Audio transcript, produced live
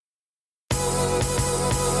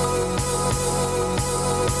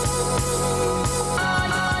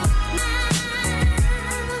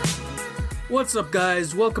What's up,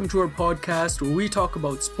 guys? Welcome to our podcast where we talk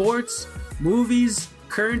about sports, movies,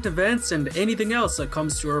 current events, and anything else that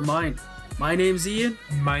comes to our mind. My name's Ian.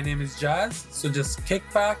 My name is Jazz, so just kick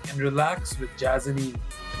back and relax with Jazz and Ian.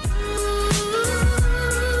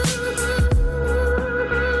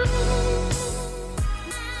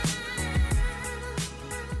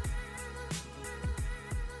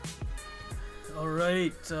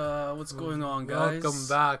 Alright, what's going on, guys?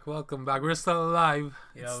 Welcome back. We're still alive.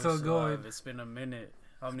 Yeah, it's we're still going. alive. It's been a minute.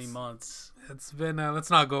 How many months? It's been. Let's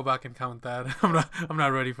not go back and count that. I'm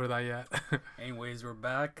not ready for that yet. Anyways, we're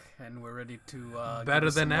back and we're ready to better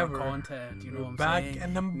give than some ever. more content. You know We're what I'm back saying?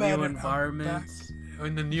 and I'm better. New I'm environment. back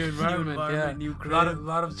in the new environment. New A crib.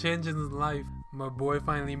 lot of changes in life. My boy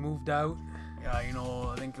finally moved out. Yeah,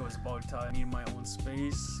 I think it was about time. I need my own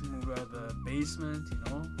space, move out of the basement,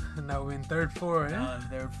 Now we're in third floor.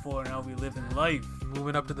 Therefore, now we live in life.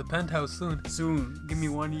 Moving up to the penthouse soon. Soon, give me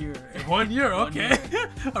 1 year. 1 year, 1 okay.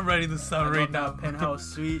 year. I'm writing this I down got right now. that penthouse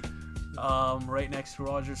suite, right next to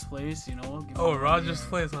Rogers Place, Give me 1 year. Rogers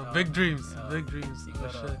Place, huh? Yeah, Big dreams, yeah. big dreams. You Oh,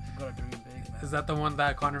 gotta shit. dream big, man. Is that the one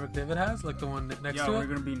that Connor McDavid has? Like the one next Yeah, to we're it?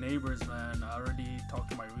 gonna be neighbors, man. I already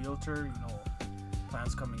talked to my realtor,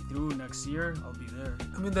 plans coming through next year. I'll be there.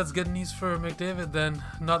 I mean, that's good news for McDavid then.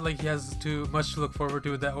 Not like he has too much to look forward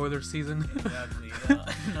to with that Oilers season. Exactly, yeah.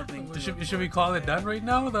 Nothing. Should we call it done right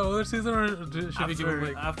now, the Oilers season, or should we give it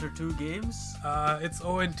like... After 2 games? It's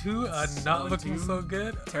 0-2, not looking 0-2. so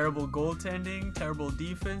good. Terrible goaltending, terrible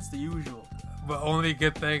defense, the usual. But only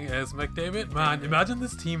good thing is McDavid. Man, imagine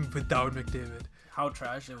this team without McDavid. How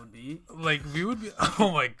trash it would be. Like, we would be...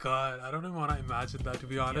 Oh my god, I don't even want to imagine that, to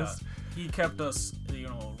be honest. Yeah, he kept us,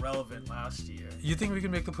 relevant last year. You think we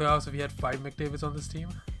could make the playoffs if we had 5 McDavids on this team?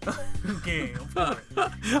 Okay, of course.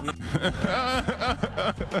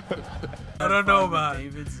 I don't know, man.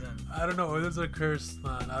 Davidson. I don't know. Oilers are cursed,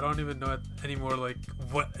 man. I don't even know anymore, like,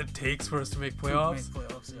 what it takes for us to make playoffs.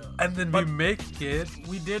 Yeah. And then we make it.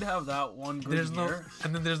 We did have that one good year.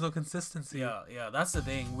 And then there's no consistency. Yeah, that's the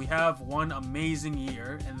thing. We have one amazing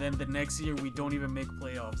year, and then the next year we don't even make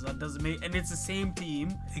playoffs. That doesn't make, and it's the same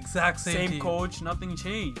team, Exact same team. coach, nothing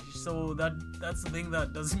changed. So that's the thing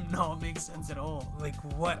that doesn't not make sense at all. Like,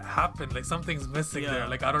 what happened? Like, something's missing Yeah. there.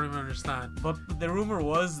 Like, I don't even understand. But the rumor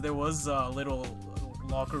was there was a little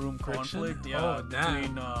locker room Friction? conflict, Oh, damn.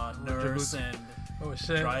 between Nurse and Oh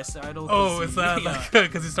shit. Draisaitl. Oh, is that yeah. like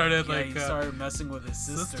because he started Yeah, like he started messing with his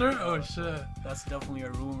sister. sister? Oh shit. That's definitely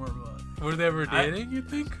a rumor, but Were they ever dating? You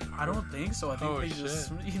think? I don't think so. I think Oh, they shit. just,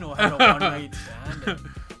 had a one-night stand. And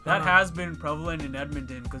that has been prevalent in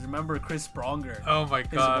Edmonton because remember Chris Pronger? Oh my His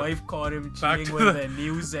god. wife caught him Back cheating to with the- a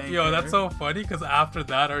news anchor. Yo, that's so funny because after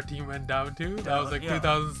that our team went down too. That was like Yeah.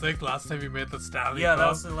 2006, last time we made the Stanley Yeah, Cup. that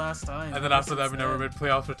was the last time. And then after that we never made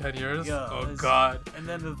playoffs for 10 years. Yeah, Oh it's- god. And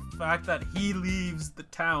then the fact that he leaves the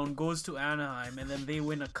town, goes to Anaheim, and then they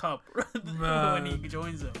win a cup when he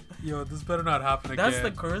joins them. Yo, this better not happen That's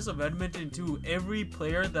again. the curse of Edmonton too. Every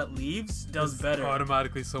player that leaves does It's better.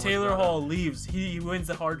 automatically so much Taylor better. Hall leaves. He wins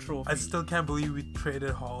the Hart Trophy. I still can't believe we traded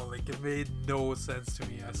Hall. Like, it made no sense to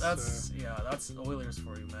me. I swear. That's Oilers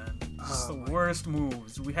for you, man. It's Oh the my- worst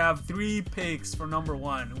moves. We have 3 picks for number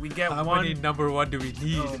 1. We get How one. many number 1 do we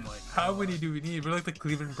need? Oh my How God. many do we need? We're like the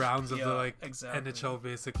Cleveland Browns of Yeah, the like exactly. NHL,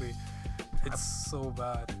 basically. It's so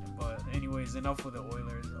bad. But anyways, enough with the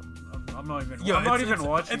Oilers. I'm not even. Yo, I'm not it's- even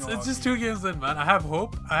watching. It's just 2 games in, man. I have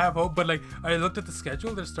hope, but like I looked at the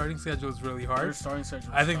schedule. Their starting schedule is really Their hard. starting schedule.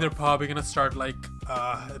 I think they're probably gonna start like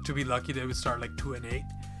to be lucky they would start like 2-8,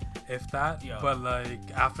 if that. Yeah. But like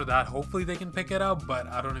after that, hopefully they can pick it up. But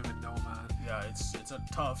I don't even know, man. Yeah, it's a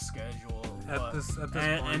tough schedule. At but- this point,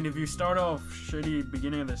 and if you start off shitty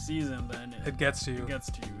beginning of the season, then it gets to you. it gets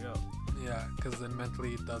to you. Yeah. Yeah, because then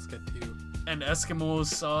mentally it does get to you. And Eskimos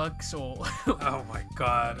suck. So Oh my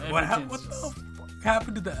god. What Edmonton's the fuck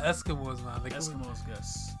happened to the Eskimos, man? Like, Eskimos,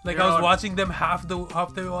 guess. like They're I was on- watching them half the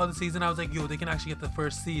all the season. I was like, yo, they can actually get the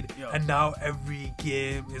first seed. Yeah. And now every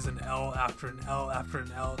game is an L after an L after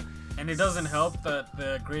an L. And it doesn't help that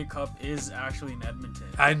the Grey Cup is actually in Edmonton.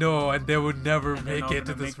 I know, and they would never And they're make not it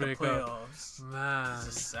to gonna this make the breakup. playoffs. Man, It's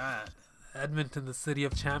just sad. Edmonton, the city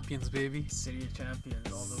of champions, baby. City of champions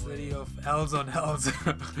all the City way. of L's on L's.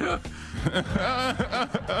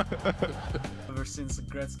 Ever since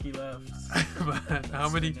Gretzky left. Man,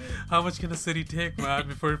 how much can a city take, man,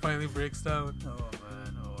 before it finally breaks down? Oh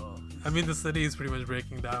man, oh well. I mean, the city is pretty much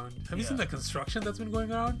breaking down. Have you Yeah. seen the construction that's been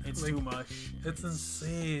going on? It's Like, too much. It's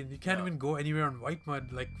insane. You can't Yeah. even go anywhere on White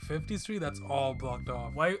Mud. Like 50th Street, that's all blocked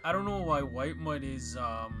off. Why I don't know why White Mud is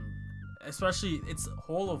especially it's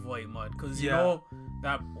whole of White Mud, because you Yeah. know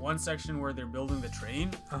that one section where they're building the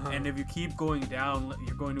train, and if you keep going down,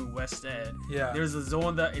 you're going to West End. Yeah. There's a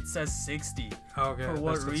zone that it says 60. Okay. For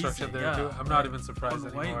what There's construction reason? there too. Yeah, I'm not even surprised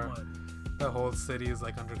on White anymore. Mud. The whole city is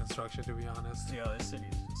like under construction, to be honest. Yeah, this city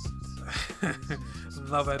is just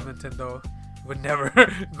Love Edmonton though. Would never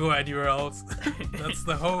go anywhere else. That's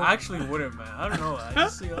the whole. I actually wouldn't, man. I don't know. I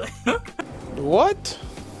just feel like What?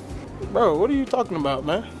 Bro, what are you talking about,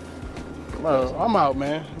 man? Bro, I'm out,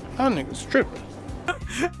 man. That nigga's tripping.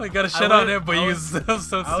 I gotta shit on was- it, but I you was- still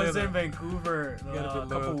so I was say in that. Vancouver gotta be a couple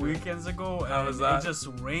loyal to it. weekends ago, How and was that? it just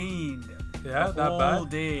rained Yeah, the that whole bad.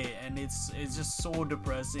 day, and it's just so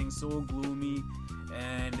depressing, so gloomy.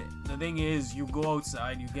 And the thing is, you go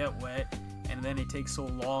outside, you get wet, and then it takes so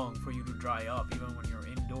long for you to dry up, even when you're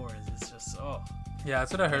indoors. It's just Yeah,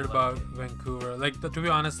 that's what I heard like about it. Vancouver. Like, to be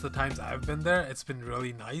honest, the times I've been there, it's been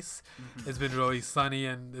really nice. Mm-hmm. It's been really sunny,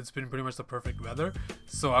 and it's been pretty much the perfect weather.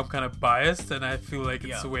 So I'm kind of biased, and I feel like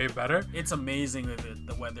it's Yeah. way better. it's amazing if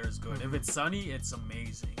the weather is good. If it's sunny, it's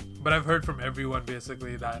amazing. But I've heard from everyone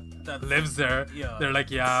basically that That- lives there. Yeah, They're like,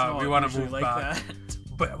 it's yeah, not we want to usually move like back. that.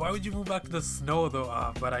 But why would you move back to the snow though?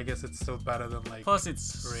 But I guess it's still better than like. Plus,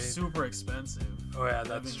 it's rain. super expensive. Oh yeah,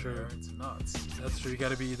 that's Living true. there, it's nuts. That's true. You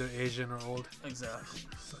gotta be either Asian or old, Exactly.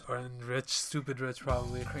 or rich, stupid rich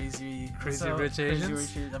probably. Crazy Crazy what's up? Rich Crazy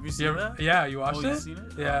Asians? Rich- Have you You seen ever- that? Yeah, you watched Oh, it? you've seen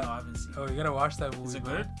it? Yeah. No, I haven't seen it. Oh, you gotta watch that movie, it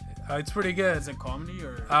man. good? It's pretty good. Is it comedy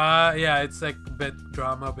or? Yeah, it's like bit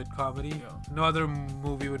drama, bit comedy. Yeah. No other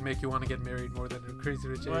movie would make you want to get married more than Crazy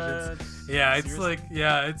Rich Asians. What? Yeah, it's Seriously?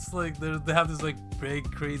 it's like they have this like big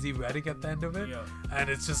crazy wedding at the end of it, Yeah. and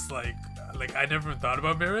it's just like I never thought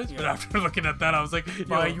about marriage, but Yeah. after looking at that, I was like,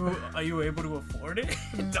 But yo, are you able to afford it?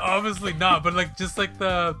 obviously not, but like just like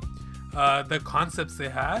the concepts they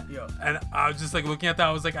had, Yeah. and I was just like looking at that,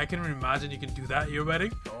 I was like, I can imagine you can do that at your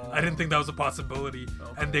wedding. I didn't think that was a possibility,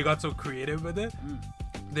 Okay. and they got so creative with it.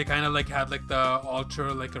 They kind of like had like the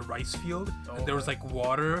altar like a rice field, and there was Okay. like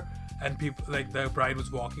water, and people like the bride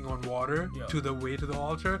was walking on water Yeah. to the way to the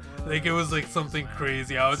altar. Like it was like something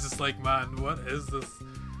crazy. I was just like, man, what is this?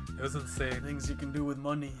 It was insane. Things you can do with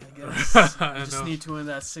money, I guess. I You just know. need to win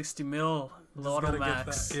that 60 mil Just Lotto gotta get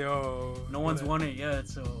Max. that- Yo, No one's won it yet,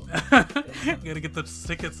 so Gotta get the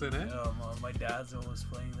tickets in it. my dad's always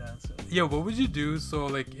playing that. So Yeah, what would you do? So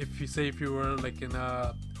like, if you were like in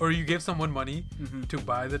a, or you gave someone money Mhm. to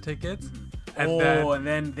buy the tickets, Mm-hmm. and and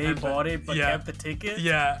then they and then- bought it but yeah. kept the ticket.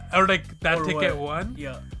 yeah, or like that Or ticket what? won,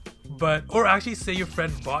 Yeah. but or actually say your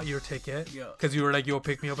friend bought your ticket, Yeah. because you were like, yo,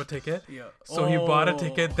 pick me up a ticket. Yeah. So he bought a Oh,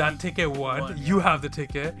 ticket. That ticket won. won, You yeah. have the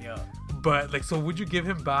ticket. Yeah. But like, so would you give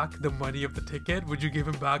him back the money of the ticket? Would you give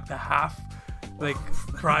him back the half, like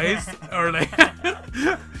price, or like?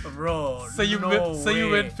 Bro, So you no win- so you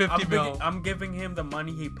way. win 50 mil. I'm giving him the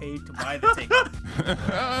money he paid to buy the ticket.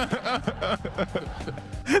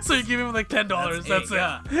 So you give him like $10. That's it.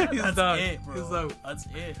 Yeah. He's That's done. it, bro. He's out. That's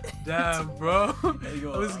it. Damn, bro.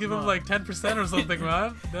 yo, At least give him I'm like 10% or something,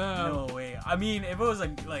 man. Damn. No way. I mean, if it was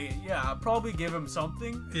like yeah, I'd probably give him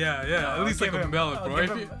something. Yeah, yeah. At I'll least like give a him- mil, I'll bro. give If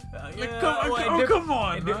him- you, like, like, yeah, come on, well, oh, if- come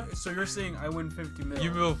on, if- man. So you're saying I win 50 mil?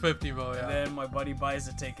 You will 50 mil, And yeah. then my buddy buys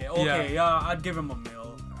a ticket. Okay, yeah, I'd give him a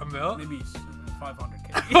mil. A mil? Maybe 500k.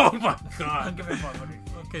 Oh my I'll god. give him 500k.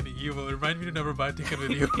 Fucking evil. Remind me to never buy a ticket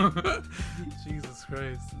with you. Jesus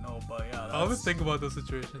Christ. No, but yeah. I always that's- think about those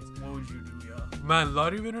situations. What would you do? Yeah. Man,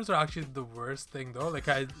 lottery winners are actually the worst thing though. Like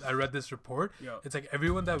I read this report. Yeah. It's like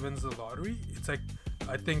everyone that wins the lottery, it's like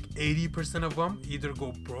I think 80% of them either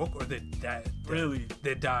go broke or they die. Really?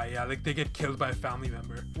 They die, yeah. Like they get killed by a family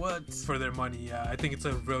member What? for their money. Yeah, I think it's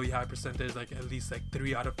a really high percentage. Like at least like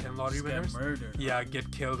 3 out of 10 lottery Just get winners. murdered. Yeah,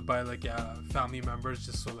 get killed by like family members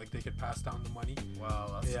just so like they could pass down the money.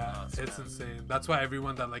 Wow, that's Yeah, nuts, it's man. insane. That's why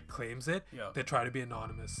everyone that like claims it, Yeah. they try to be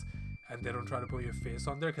anonymous, and they don't try to put your face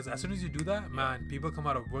on there. Because as soon as you do that, man, people come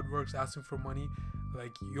out of woodworks asking for money.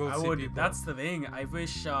 Like you'll I see would. people. That's the thing. I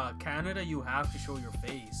wish Canada, you have to show your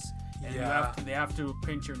face, and Yeah. they have to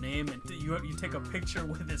print your name, and you take a picture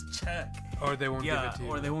with this check. or they won't give Yeah, it to you.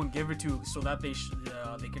 or they won't give it to you, so that they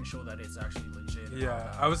can show that it's actually legit. and all Yeah,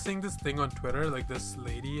 that. I was seeing this thing on Twitter, like this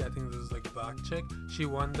lady, I think this is like black chick, she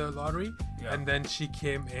won the lottery, Yeah. and then she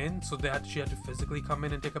came in, so she had to physically come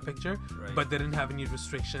in and take a picture, Right. but they didn't have any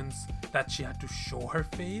restrictions that she had to show her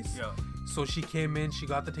face. Yeah. So she came in, she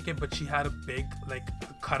got the ticket, but she had a big like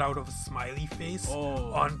cutout of a smiley face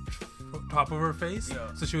Oh. on top of her face.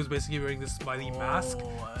 Yeah. So she was basically wearing this smiley mask.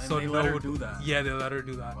 and So they no let her one- do that. Yeah, they let her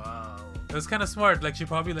do that. Wow. It was kind of smart. Like she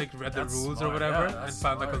probably like read That's the rules or smart, whatever yeah, and that's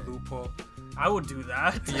found like a smart. loophole. I would do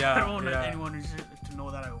that. Yeah, I don't want yeah. anyone to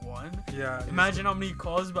know that I won. Yeah. Imagine how many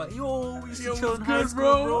calls, but yo, we used to Yo, chill what's in high good,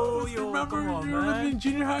 school, bro? Yo, Remember come on, you were with me man. in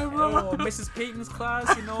junior high, bro? Yo, Mrs. Payton's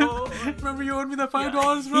class, you know. Remember you owed me that $5,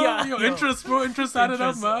 bro? Yeah, yo, yo. interest, bro. Interest added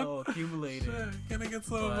up, Interest, man. oh, accumulated. Shit, can I get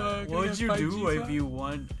some? But can I what would get you 5 do G's, if man? you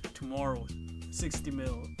won tomorrow 60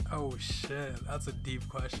 mil? Oh shit, that's a deep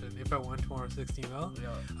question. If I won tomorrow 60 mil, Yeah.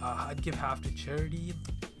 I'd give half to charity.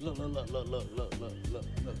 Look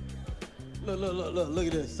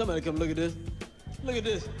at this. Somebody come look at this. Look at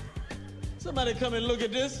this. Somebody come and look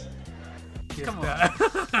at this. Give Come on. that.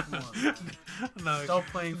 Come on. No, Stop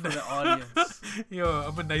playing for the audience. yo,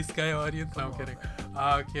 I'm a nice guy, audience. No, I'm Come kidding.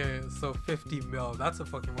 on, Okay, so 50 mil. That's a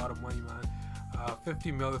fucking lot of money, man.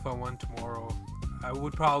 50 mil if I won tomorrow. I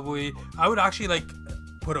would actually like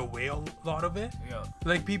put away a lot of it. Yeah.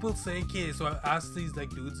 Like people say, okay, so I asked these like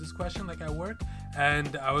dudes this question like at work,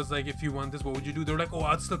 and I was like, if you want this, what would you do? They're like, oh,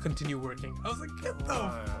 I'd still continue working. I was like, get the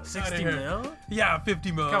fuck outta 60 here. mil? Yeah,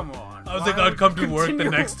 50 mil. Come on. I was Why like, I'd come to work the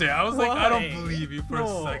continue? next day. I was like, I don't Why? believe you for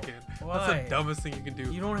No. a second. Why? That's the dumbest thing you can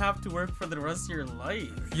do. You don't have to work for the rest of your life.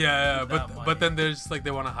 Yeah, with that but money. then there's like they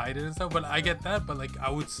want to hide it and stuff. But I get that. But like I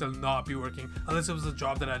would still not be working unless it was a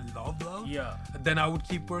job that I love. Yeah. Then I would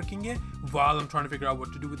keep working it while I'm trying to figure out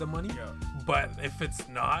what to do with the money. Yeah. But if it's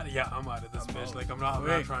not, yeah, I'm out of this I'm bitch. out. Like I'm not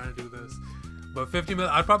Quick. trying to do this. But 50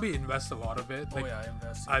 million, I'd probably invest a lot of it. Like Oh yeah,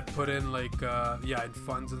 invest. I'd put in like in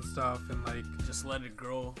funds and stuff and like Just let it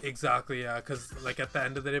grow. exactly, yeah, because like at the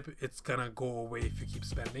end of the day it's gonna go away if you keep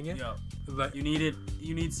spending it. Yeah. Like You need it.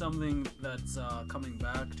 You need something that's coming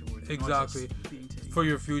back towards you, not Exactly. just being taken. for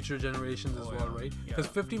your future generations as Oh, well, yeah. right? Yeah. Because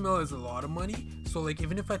 50 mil is a lot of money. So like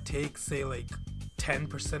even if I take say like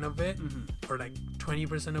 10% of it or like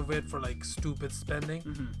 20% of it for like stupid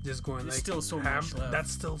spending, just going There's like still so ham, much left.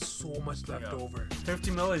 that's still so much left Yeah. over.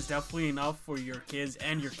 50 mil is definitely enough for your kids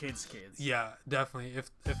and your kids' kids. Yeah, definitely.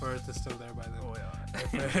 If Earth is still there by then. Oh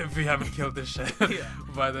yeah. If we haven't killed this shit Yeah.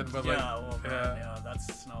 by then, but like Yeah. Well, man, yeah.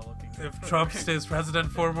 That's not looking good. if Trump stays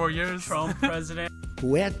president 4 more years, Trump president.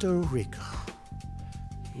 Puerto Rico.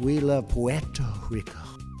 We love Puerto Rico.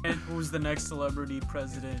 And who's the next celebrity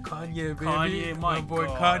president? Kanye, baby. Kanye, my boy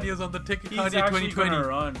God. Kanye's on the ticket. He's Kanye actually 2020. gonna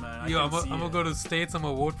run, man. Yo, I'm can see gonna it. go to States. I'm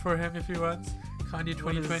gonna vote for him if he runs. Kanye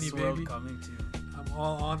What is 2020, this world baby. coming to? I'm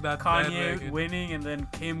all on that Kanye bandwagon. winning and then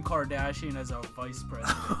Kim Kardashian as our vice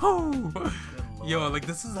president. Oh. Good Yo, lord. like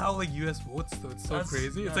this is how like US votes though. It's so That's-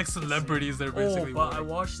 crazy. It's like that's celebrities that are basically Oh, but I voting.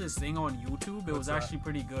 watched this thing on YouTube. It What's was that? actually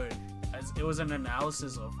pretty good. As it was an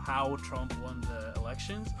analysis of how Trump won the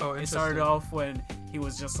elections. Oh, It started interesting. off when he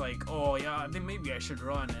was just like, "Oh yeah, I think maybe I should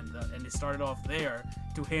run," and it started off there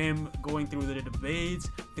to him going through the debates,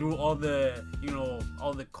 through all the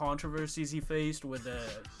all the controversies he faced with the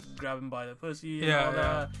grabbing by the pussy and Yeah, all yeah.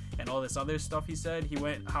 that, and all this other stuff he said. He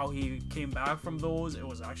went how he came back from those. It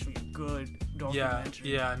was actually a good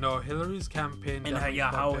documentary. Yeah. No, Hillary's campaign. And definitely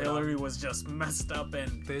how fucked it up. Hillary was just messed up,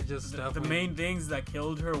 and They just the definitely. main things that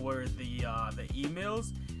killed her were the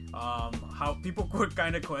emails. How people were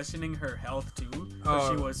kind of questioning her health too. 'Cause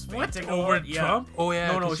she was what? fainting a Over lot. Yeah. Trump? Oh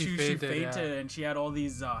yeah. No, 'cause she fainted, yeah. and she had all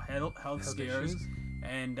these health scares. issues?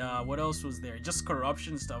 And what else was there? Just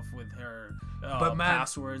corruption stuff with her But man,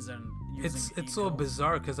 passwords and using It's so email.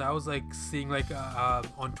 bizarre because I was like seeing like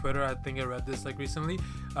on Twitter, I think I read this like recently,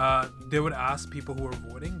 they would ask people who are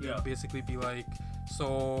voting, they Yeah. would basically be like,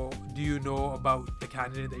 so do you know about the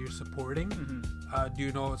candidate that you're supporting? Do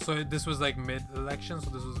you know, so this was like mid-election, so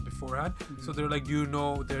this was beforehand, so they're like, do you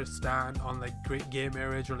know their stand on like gay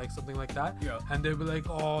marriage or like something like that? Yeah. And they'd be like,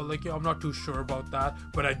 oh, like yeah, I'm not too sure about that,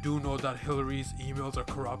 but I do know that Hillary's emails are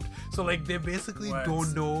corrupt. So like they basically What?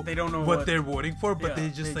 don't know, They don't know what what- they're voting for, but Yeah, they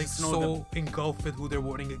just they like just know so engulfed with who they're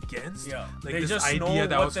voting against. Yeah, like they this just idea know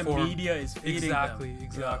that what was the formed. media is feeding Exactly, them.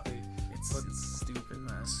 exactly. Yeah. It's stupid,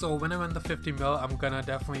 man. So when I win the 50 mil, I'm gonna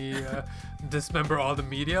definitely dismember all the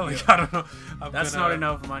media. Like I don't know. That's not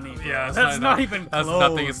enough money. Bro. Yeah, it's that's not enough. even That's close.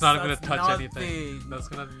 nothing. It's not That's gonna touch nothing. anything. That's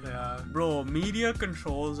gonna. Yeah. Bro, media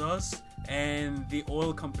controls us, and the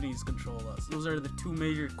oil companies control us. Those are the two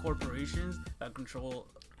major corporations that control,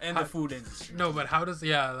 and the food industry. No, but how does?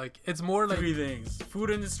 Yeah, like it's more like. Three things: food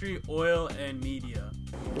industry, oil, and media,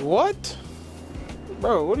 What?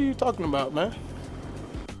 Bro, what are you talking about, man?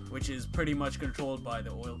 which is pretty much controlled by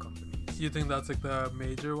the oil companies. You think that's like the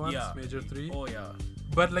major ones? Yeah. Major three. Oh yeah.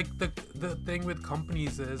 But like the thing with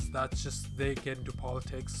companies is that's just they get into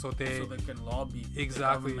politics, so they. So they can lobby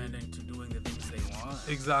Exactly. the government into doing the things they want.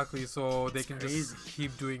 Exactly, so they It's can crazy. just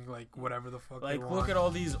keep doing like whatever the fuck they Like, want. look at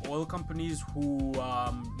all these oil companies who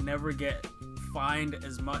never get fined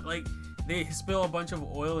as much. Like, they spill a bunch of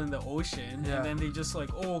oil in the ocean, Yeah. and then they just like,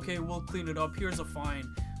 oh, okay, we'll clean it up. Here's a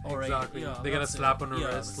fine. Exactly. Yeah, They get a that's slap it. on the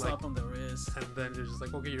Yeah, wrist, slap like- on the wrist. And then they're just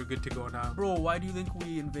like, okay, you're good to go now. Bro, why do you think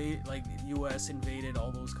we the U.S. invaded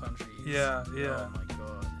all those countries? Yeah. Oh my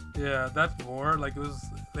god. Yeah, that war, like, it was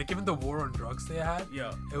like even the war on drugs they had.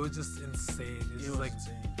 Yeah. It was just insane. It's It just was like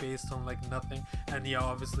insane. based on like nothing. And yeah,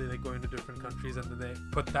 obviously like going to different countries and then they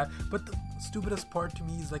put that. But the stupidest part to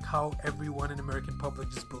me is like how everyone in American public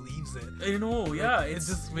just believes it. I know. Like, Yeah. it It's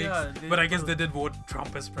just makes. Yeah, But I guess they did vote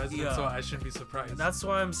Trump as president, Yeah. so I shouldn't be surprised. That's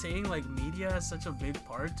why I'm saying like media has such a big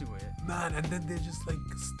part to it. Man, and then they're just like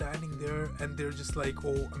standing there and they're just like,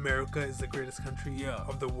 oh, America is the greatest country Yeah.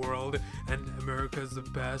 of the world and America is the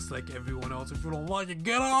best, like everyone else. If you don't like it,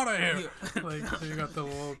 get out of here. Like, so you got the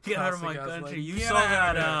whole Get out of my classic ass, country. like, You "Get saw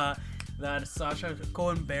out of that that Sacha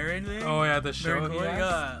Cohen Baron thing? Oh yeah, the show. Baron Cohen? he has?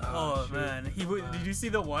 Yeah. Oh shoot. man. Did you see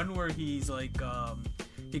the one where he's like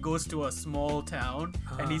he goes to a small town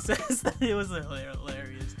and he says that it was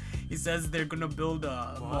hilarious. He says they're gonna build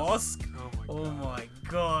a mosque. Oh Oh my my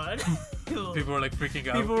god. People were like freaking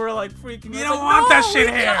out. People were like freaking We out. don't like, want that "No,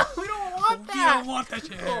 shit we here. don't- We don't want We that. don't want that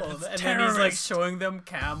shit. Oh, It's and then terrorist. he's like showing them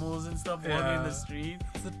camels and stuff walking in Yeah. the street.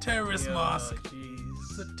 It's a terrorist Yeah, mosque. jeez.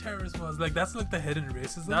 It's a terrorist mosque. Like that's like the hidden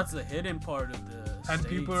racism. That's the hidden part of the and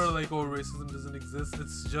people States. are like, oh, racism doesn't exist.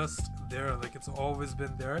 It's just there. Like it's always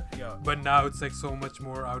been there. Yeah. But now it's like so much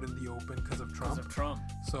more out in the open because of because Trump. of Trump.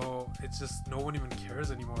 So it's just no one even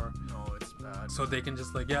cares anymore. No, it's bad. So they can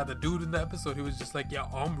just like, yeah, the dude in the episode, he was just like, yeah,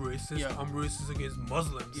 I'm racist. Yeah. I'm racist against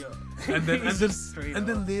Muslims. Yeah. And then He's and then, just straight and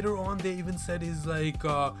then up. later on they even said he's like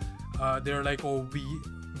they're like, oh,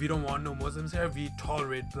 we don't want no Muslims here, we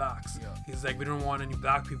tolerate blacks. Yeah. He's like, we don't want any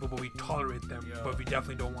black people, but we tolerate them. Yeah. But we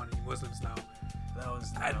definitely don't want any Muslims now. That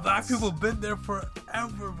was And nuts. black people been there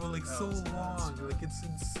forever, but like That so was nuts, long. bro. Like it's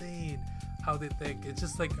insane how they think. It's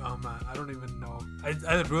just like, oh man, I don't even know.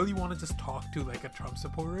 I really want to just talk to like a Trump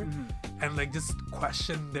supporter Mm-hmm. and like just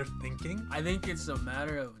question their thinking. I think it's a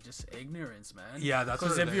matter of just ignorance, man. Yeah, that's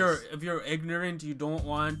because what if it you're is. if you're ignorant, you don't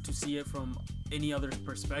want to see it from any other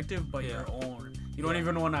perspective but Yeah. your own. You don't Yeah.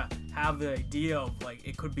 even want to have the idea of like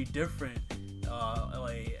it could be different,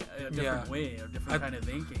 like a different Yeah. way, a different kind of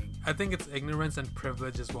thinking. I think it's ignorance and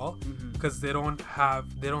privilege as well, Mhm. because they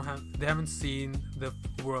haven't seen the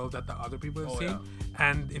world that the other people have Oh, seen, yeah.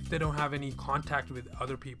 and if they don't have any contact with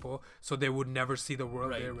other people, so they would never see the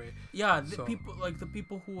world Right. their way. Yeah, the So-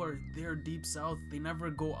 people who are there deep south, they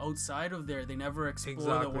never go outside of there. They never explore the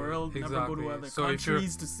Exactly, world. Never go to exactly. other So if you're-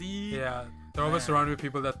 countries to see. Yeah, they're always Man. surrounded with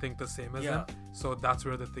people that think the same as Yeah. them, so that's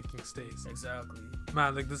where the thinking stays. Exactly.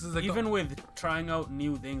 Man, like this is like Even with trying out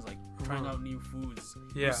new things, like trying Mhm. out new foods,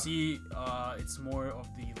 Yeah. you see, it's more of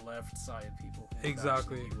the left side people who would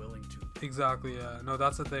Exactly. actually be willing to. exactly, yeah. No,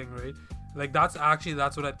 that's the thing, right? Like that's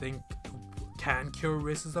what I think can cure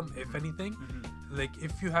racism, if anything. Like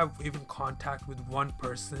if you have even contact with one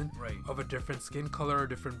person Right. of a different skin color,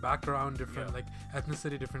 different background, different Yeah. like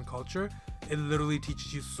ethnicity, different culture, it literally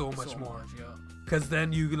teaches you so much more. Yeah. Because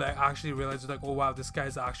then you like actually realize like, oh wow, this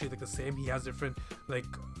guy's actually like the same. He has different like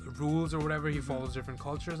rules or whatever. He follows different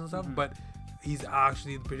cultures and stuff, but he's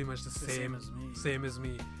actually pretty much the same same as me. same as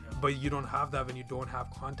me. But you don't have that when you don't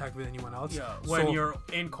have contact with anyone else. Yeah. When So- you're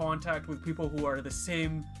in contact with people who are the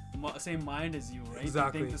same mind as you, right?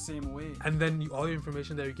 Exactly. They think the same way. and then all your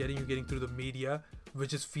information that you're getting through the media,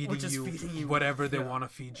 which is feeding, Which is you, feeding you- whatever they yeah, want to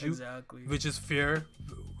feed you, Exactly. which is fear,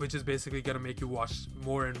 which is basically gonna make you watch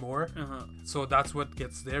more and more. Uh-huh. So that's what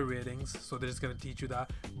gets their ratings. So they're just gonna teach you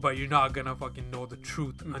that, but you're not gonna fucking know the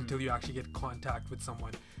truth Mm-hmm. until you actually get contact with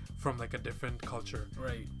someone from like a different culture.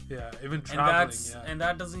 Right. Yeah, even And traveling. Yeah, and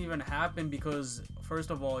that doesn't even happen because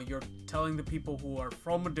first of all, you're telling the people who are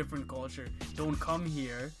from a different culture don't come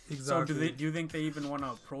here. So Exactly. do you think they even want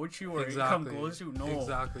to approach you or come exactly. close to you? No.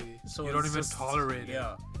 Exactly. So you don't it's even just- tolerate it.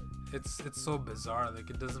 Yeah. It's so bizarre. Like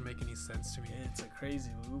it doesn't make any sense to me. It's a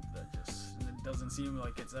crazy loop that just it doesn't seem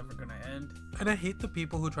like it's ever gonna end. And I hate the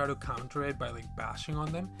people who try to counter it by like bashing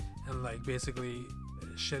on them and like basically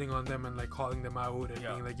shitting on them and like calling them out and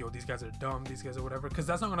Yeah. being like, yo, these guys are dumb, these guys are whatever, because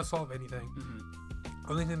that's not gonna solve anything.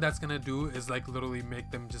 Mm-hmm. Only thing that's gonna do is like literally make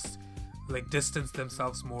them just like distance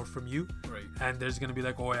themselves more from you. Right. And there's gonna be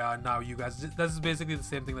like, oh yeah, now you guys, this is basically the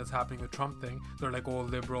same thing that's happening with Trump thing. They're like, oh,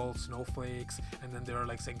 liberal snowflakes, and then they're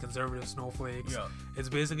like saying conservative snowflakes. Yeah. It's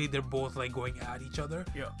basically they're both like going at each other,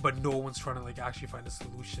 Yeah. but no one's trying to like actually find a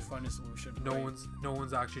solution. Find a solution. No right.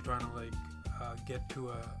 one's actually trying to like get to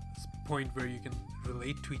a point where you can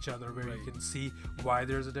relate to each other, where you Right. can see why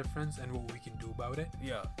there's a difference and what we can do about it.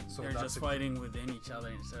 Yeah. So They're that's just a- fighting within each other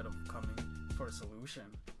instead of coming for a solution.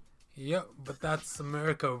 Yep, but that's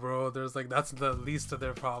America, bro. There's like that's the least of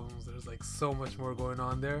their problems. There's like so much more going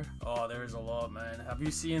on there. Oh, there's a lot, man. Have you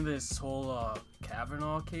seen this whole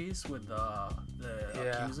Kavanaugh case with the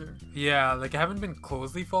accuser? Yeah, like I haven't been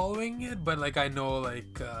closely following it, but like I know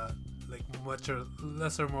like much or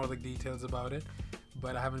less or more like details about it.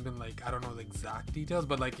 But I haven't been like, I don't know the exact details,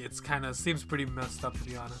 but like it's kind of seems pretty messed up, to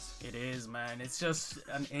be honest. It is, man. It's just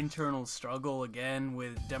an internal struggle again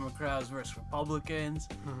with Democrats versus Republicans.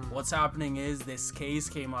 What's happening is this case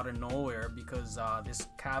came out of nowhere because this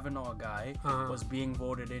Kavanaugh guy was being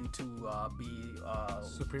voted in to be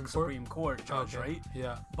Supreme Court judge, right?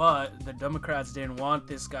 Yeah. But the Democrats didn't want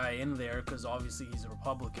this guy in there because obviously he's a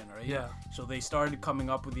Republican, right? Yeah. So they started coming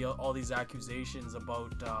up with all these accusations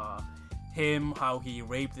about him, how he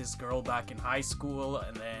raped this girl back in high school,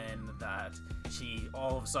 and then that she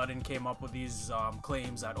all of a sudden came up with these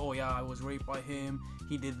claims that, oh yeah, I was raped by him,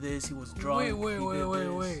 he did this, he was drunk.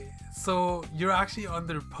 Wait. So you're actually on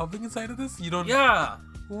the Republican side of this? You don't? Yeah.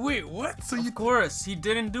 Wait, what? So Of course, he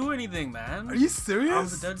didn't do anything, man. Are you I'm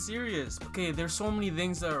serious? dead serious. Okay, there's so many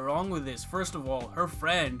things that are wrong with this. First of all, her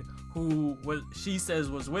friend, who she says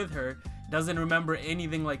was with her, doesn't remember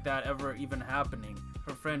anything like that ever even happening.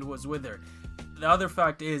 Her friend was with her. The other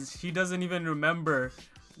fact is she doesn't even remember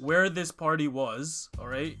where this party was, all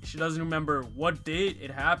right? She doesn't remember what date it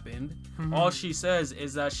happened. All she says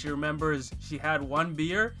is that she remembers she had one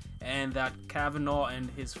beer and that Kavanaugh and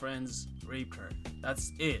his friends raped her.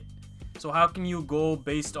 That's it. So how can you go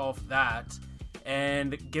based off that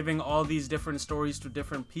and giving all these different stories to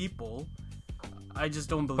different people? I just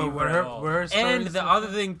don't believe her at all. And the other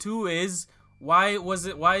thing too is, why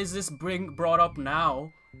is this brought up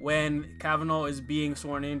now when Kavanaugh is being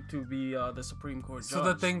sworn in to be the Supreme Court judge? So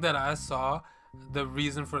the thing that I saw, the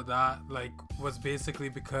reason for that like was basically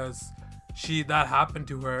because that happened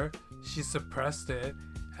to her, she suppressed it,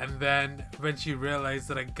 and then when she realized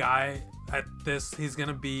that a guy at this, he's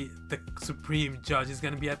gonna be the Supreme Judge, he's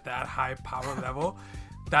gonna be at that high power level,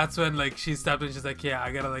 that's when like she stepped in. She's like, yeah,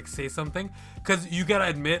 I gotta like say something, because you gotta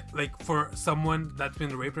admit, like, for someone that's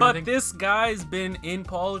been raped or But anything, this guy's been in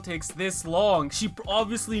politics this long. She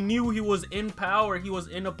obviously knew he was in power, he was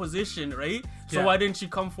in a position, right? So Yeah. why didn't she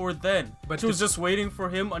come forth then? But She was just waiting for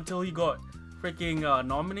him until he got freaking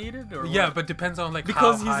nominated, or yeah, what? but depends on like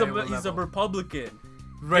Because how high of he's a level. Republican.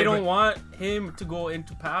 Right, They don't but- want him to go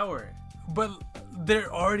into power. But there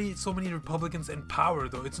are already so many Republicans in power,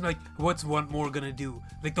 though. It's like, what's one more gonna do?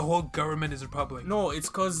 Like, the whole government is Republican. No, it's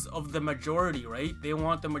because of the majority, right? They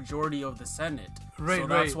want the majority of the Senate. Right, So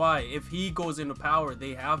that's right. why if he goes into power,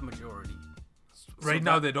 they have majority. Right So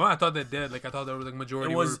now that- they don't. I thought they did. Like, I thought there was like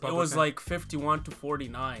majority It were was Republican. like 51 to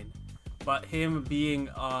 49. But him being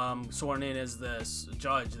sworn in as the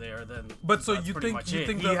judge there, then But so that's you pretty think- much you it.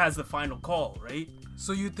 think he the- has the final call, right?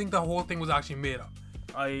 So you think the whole thing was actually made up?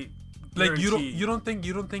 I Like you guarantee-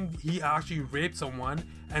 don't think he actually raped someone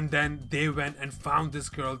and then they went and found this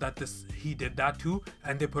girl that he did that to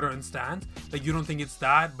and they put her in stands? Like, you don't think it's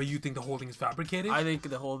that, but you think the whole thing is fabricated? I think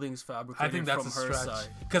the whole thing's fabricated I think that's from a her stretch. side.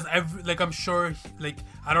 Because I'm sure like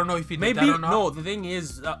I don't know if he did Maybe that or not. no. The thing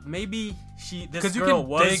is, maybe this 'Cause you girl can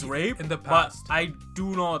was dig raped in the past. but I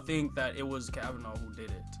do not think that it was Kavanaugh who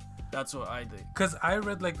did it. That's what I think. Because I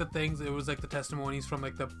read like the things, it was like the testimonies from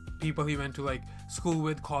like the people he went to like school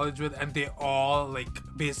with, college with, and they all like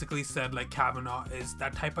basically said like Kavanaugh is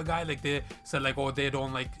that type of guy. Like they said like, oh, they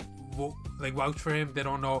don't like vouch for him. They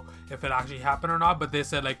don't know if it actually happened or not, but they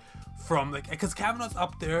said like from like, because Kavanaugh's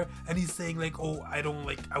up there and he's saying like, oh,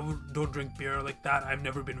 don't drink beer like that. I've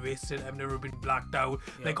never been wasted. I've never been blacked out.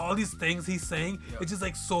 Like all these things he's saying, it's just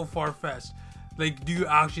like so far fetched. Like, do you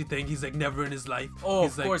actually think he's like never in his life? Oh,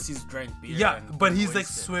 he's of like, course he's drank beer. yeah, and but been he's like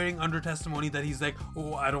wasted. swearing under testimony that he's like,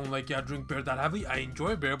 oh, I don't like drink beer that heavily. I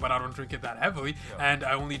enjoy beer, but I don't drink it that heavily. And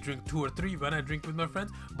I only drink 2 or 3 when I drink with my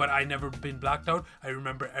friends. But I never been blacked out. I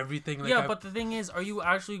remember everything. Like, Yeah, but the thing is, are you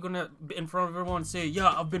actually gonna in front of everyone say, yeah,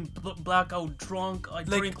 I've been blackout drunk, I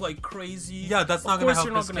drink like crazy? Yeah, that's not of gonna course help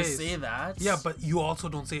you're not his gonna case. say that. Yeah, but you also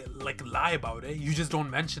don't say like lie about it. You just don't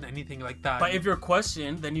mention anything like that. But if you're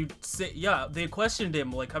questioned, then you say, yeah, they questioned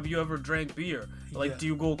him, like, have you ever drank beer? Like, Yeah. do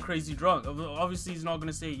you go crazy drunk? Obviously, he's not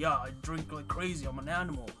gonna say, yeah, I drink like crazy, I'm an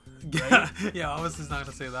animal. yeah, yeah, obviously he's not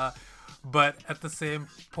gonna say that. But at the same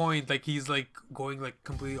point, like he's like going like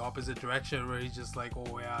completely opposite direction where he's just like,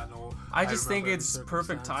 oh yeah, no. I just think remember it's the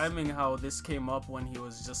perfect circumstance. timing how this came up when he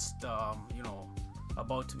was just,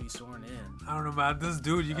 about to be sworn in. I don't know, man. This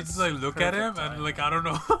dude, you can That's just like look at him perfect and timing. like I don't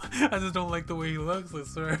know. I just don't like the way he looks. I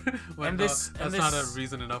swear. But And no, this- that's and not a this-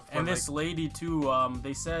 reason enough. For And like, this lady too,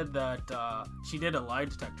 they said that she did a lie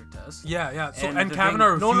detector test. yeah. So And and the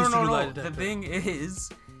Kavanaugh thing- refused to do lie The detector. thing is,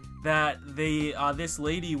 that this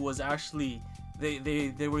lady was actually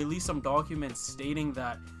they released some documents stating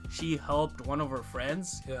that she helped one of her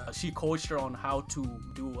friends. Yeah. She coached her on how to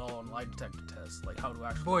do well on lie detector tests, like how to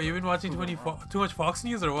actually. Boy, you've been watching too much Fox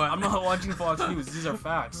News or what? I'm not watching Fox News. These are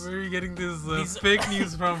facts. Where are you getting this These- fake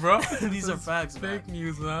news from, bro? These are facts, man. Fake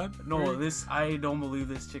news, man. No, I don't believe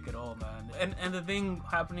this chick at all, man. And the thing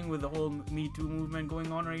happening with the whole Me Too movement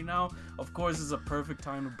going on right now, of course, is a perfect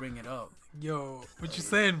time to bring it up. Yo, what you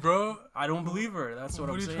saying, bro? I don't believe her. That's what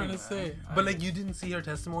I'm What are you saying. trying to man. say? But like, you didn't see her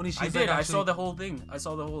testimony. She's I did. Like, I saw the whole thing. I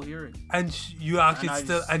saw the whole hearing. and you actually I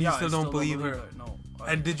still, and you yeah, still I don't believe her. No.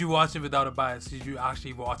 And did you watch it without a bias? Did you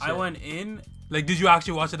actually watch it? I went in. Like, did you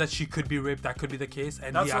actually watch it that she could be raped? That could be the case,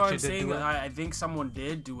 and That's he what actually I'm did saying. do it. I think someone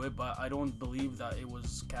did do it, but I don't believe that it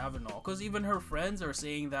was Kavanaugh. Because even her friends are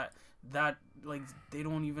saying that like they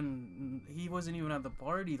don't even. He wasn't even at the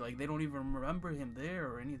party. Like they don't even remember him there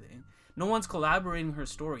or anything. No one's collaborating her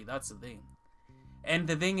story. That's the thing. And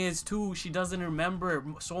the thing is too, she doesn't remember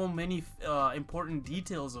so many important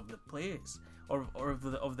details of the place or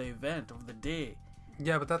of the event of the day.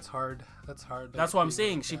 Yeah, but that's hard. That's hard. That's what I'm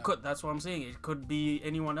saying. Like She that. could. That's what I'm saying. It could be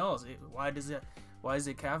anyone else. Why is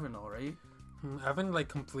it Kavanaugh, right? I haven't like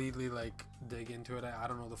completely like dig into it. I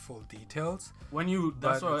don't know the full details. When you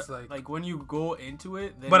that's But what it's like when you go into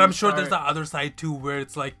it. Then But you I'm sure there's the start- other side too, where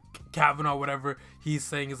it's like Kavanaugh, whatever he's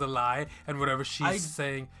saying is a lie, and whatever she's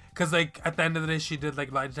saying. Because like at the end of the day, she did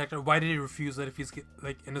like lie detector. Why did he refuse that if he's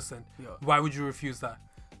like innocent? Yeah. Why would you refuse that?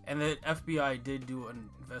 And the FBI did do an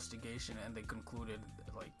investigation, and they concluded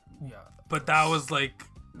like But that was like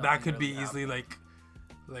that Nothing could be really easily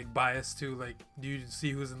like biased too. Like, do you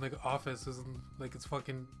see who's in the office? Who's in, like it's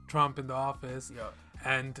fucking Trump in the office? Yeah.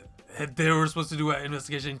 And they were supposed to do an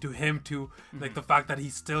investigation into him too, like the fact that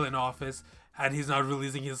he's still in office and he's not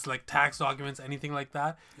releasing his like tax documents, anything like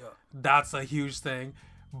that. Yeah. That's a huge thing.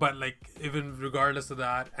 But like even regardless of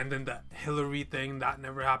that, and then the Hillary thing that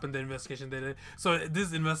never happened, the investigation they did. So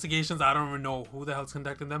these investigations, I don't even know who the hell's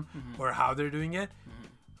conducting them or how they're doing it.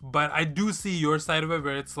 But I do see your side of it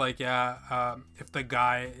where it's like,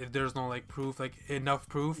 if there's no like proof, like enough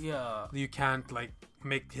proof, Yeah. you can't like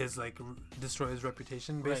make his like destroy his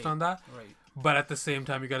reputation based Right. on that. Right. But at the same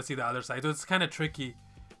time, you got to see the other side. So it's kind of tricky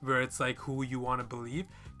where it's like who you want to believe.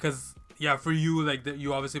 Because yeah, for you, like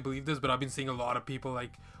you obviously believe this, but I've been seeing a lot of people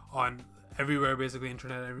like on everywhere, basically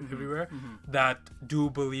internet everywhere, that do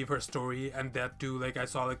believe her story, and that do like I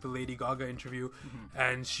saw like the Lady Gaga interview,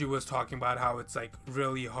 and she was talking about how it's like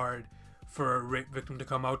really hard for a rape victim to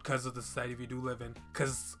come out because of the society we do live in,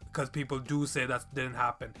 because people do say that didn't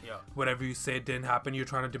happen. Yeah. Whatever you say didn't happen, you're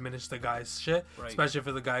trying to diminish the guy's shit, Right. especially if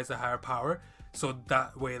the guy's a higher power, so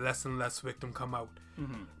that way less and less victim come out.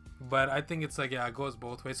 But I think it's like, yeah, it goes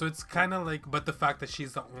both ways. So it's kind of like, but the fact that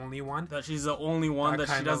she's the only one, That she's the only one That that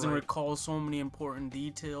she kinda, doesn't like- recall so many important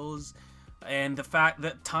details, and the fact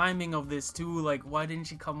that timing of this too, like why didn't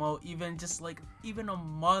she come out even just like even a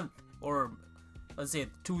month or let's say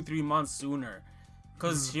 2-3 months sooner?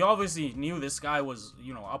 Because she obviously knew this guy was,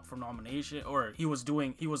 up for nomination, or he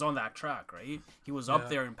was on that track, right? He was up Yeah.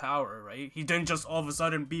 there in power, right? He didn't just all of a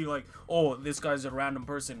sudden be like, oh, this guy's a random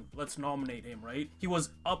person, let's nominate him, right? He was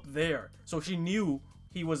up there. So she knew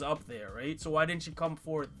he was up there, right? So why didn't she come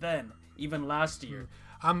forward then, even last year?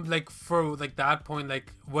 I'm like, for like that point,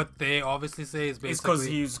 like what they obviously say is It's because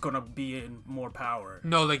basically he's gonna be in more power.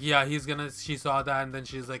 no, like yeah, she saw that, and then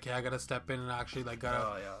she's like, yeah, I gotta step in and actually like gotta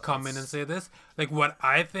Oh, yeah, come in and say this. Like what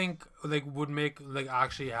I think like would make like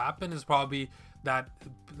actually happen is probably that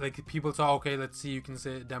like people saw, okay, let's see, you can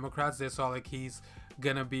say Democrats, they saw like he's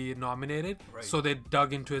gonna be nominated, Right. so they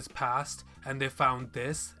dug into his past and they found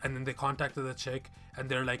this, and then they contacted the chick and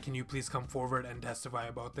they're like, can you please come forward and testify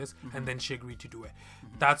about this? And then she agreed to do it.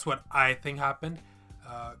 That's what I think happened,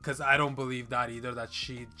 because I don't believe that either, that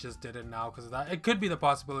she just did it now because of that. It could be the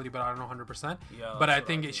possibility, but I don't know 100%. Yeah, but that's I what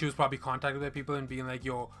think I she was probably contacted by people and being like,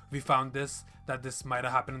 yo, we found this, that this might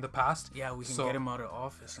have happened in the past. Yeah, we can So- get him out of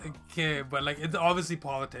office now. Okay, but like it's obviously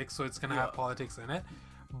politics, so it's gonna have Yeah. politics in it.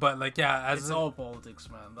 But like, yeah, It's all politics,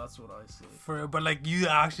 man. That's what I say. but like you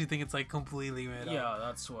actually think it's like completely made up. Yeah,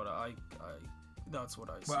 that's what I that's what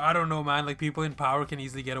I say. But I don't know, man. Like people in power can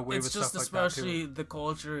easily get away It's with just stuff like that especially too. the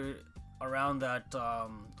culture around that,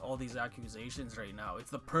 all these accusations right now.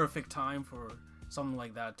 It's the perfect time for something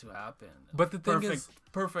like that to happen. But the thing is,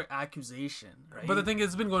 perfect accusation, right? but the thing is,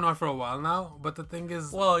 it's been going on for a while now. But the thing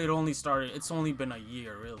is, well, it's only been a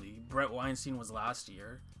year, really. Brett Weinstein was last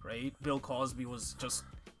year, right? Bill Cosby was just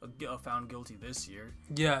found guilty this year.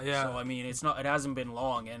 yeah. So I mean, it hasn't been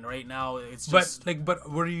long, and right now it's But just like, but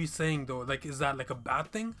what are you saying though? Like, is that like a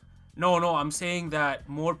bad thing? No, I'm saying that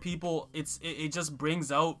more people. It just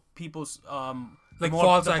brings out people's Like more,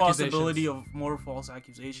 false the accusations. possibility of more false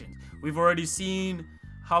accusations. We've already seen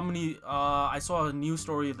how many. I saw a news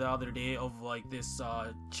story the other day of like this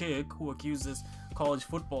chick who accused this college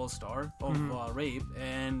football star of rape,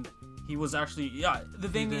 and he was actually The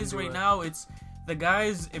thing didn't is, do right it. now it's. The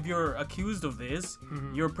guys, if you're accused of this,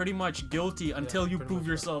 you're pretty much guilty until you pretty prove much,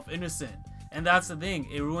 yourself innocent. And that's the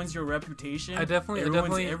thing. It ruins your reputation. I definitely- it I ruins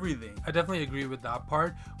definitely- everything. I definitely agree with that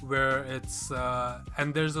part where it's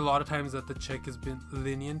and there's a lot of times that the chick has been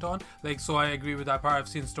lenient on, like, so I agree with that part. I've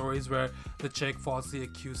seen stories where the chick falsely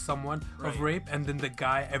accused someone Right. of rape, and then the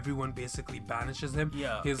guy, everyone basically banishes him.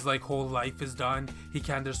 Yeah. His like whole life is done.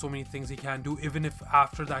 There's so many things he can't do, even if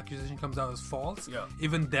after the accusation comes out as false. Yeah.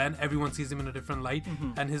 Even then everyone sees him in a different light,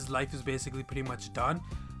 and his life is basically pretty much done.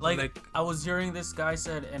 Like I was hearing this guy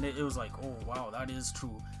said, and it was like, oh wow, that is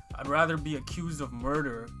true. I'd rather be accused of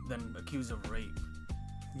murder than accused of rape.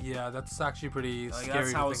 yeah, that's actually pretty Like scary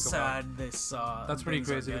that's how to think about. sad this. That's pretty things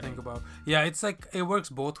are crazy to think getting. about. Yeah, it's like it works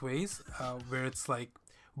both ways, where it's like,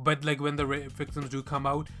 but like when the rape victims do come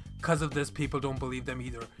out, because of this, people don't believe them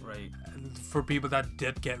either. Right. And for people that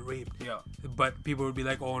did get raped, Yeah. but people would be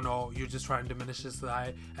like, oh no, you're just trying to diminish this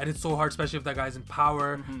guy, and it's so hard, especially if that guy's in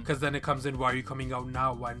power, because then it comes in, why are you coming out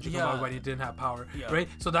now? Why didn't you come Yeah. out when you didn't have power? Yeah. Right.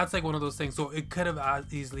 So that's like one of those things. So it could have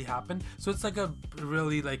as easily happened. So it's like a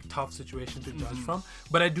really like tough situation to judge from.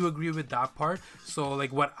 But I do agree with that part. So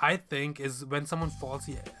like what I think is when someone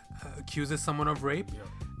falsely accuses someone of rape,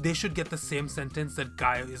 they should get the same sentence that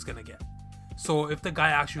guy is gonna get. So if the guy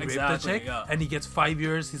actually raped the Exactly, chick yeah. and he gets 5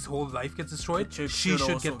 years, his whole life gets destroyed, The chick she should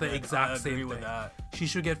also get the I exact agree same with thing. that. She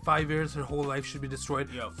should get 5 years, her whole life should be destroyed.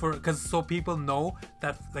 Yeah. Because so people know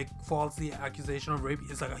that like falsely accusation of rape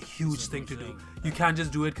is like a huge thing to do. thing. You can't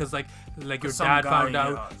just do it because like your some dad guy, found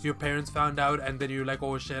out, yeah. your parents found out, and then you're like,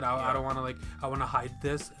 oh shit, I Yeah. don't want to like, I want to hide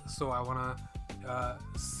this, so I want to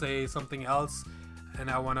say something else, and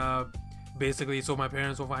I want to basically, so my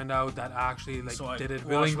parents will find out that I actually like So I did it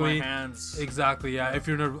wash willingly. my hands. Exactly, yeah. If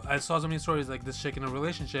you're in I saw so many stories like this chick in a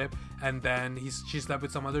relationship, and then she slept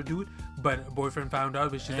with some other dude, but boyfriend found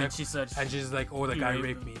out, but she's And like, she said and she's like, oh, the he guy raped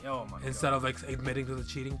raped me. me. Oh my Instead of like admitting to the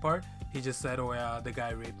cheating part, he just said, oh yeah, the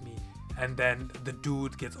guy raped me. And then the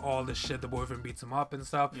dude gets all the shit. The boyfriend beats him up and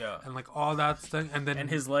stuff. Yeah. And like all that stuff. And then And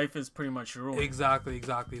his life is pretty much ruined.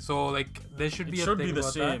 exactly. So like there should It be a should thing be the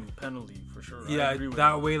about same penalty for sure. that. I Yeah, agree with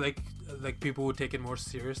that way like people would take it more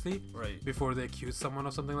seriously Right. before they accuse someone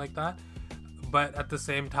of something like that. But at the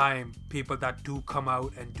same time, people that do come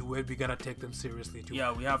out and do it, we gotta take them seriously too.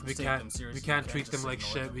 Yeah, we have to we take can't them seriously. we can't We treat just them like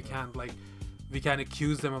ignore shit. them, We yeah. can't like we can't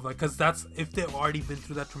accuse them of like, because that's if they've already been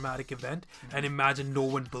through that traumatic event, and imagine no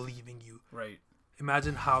one believing you. Right.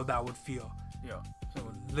 Imagine how that would feel. Yeah. So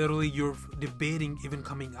literally you're debating even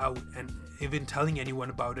coming out and even telling anyone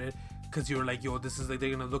about it, because you're like, yo, this is like, they're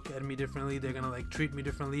gonna look at me differently, they're gonna like treat me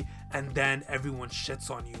differently, and then everyone shits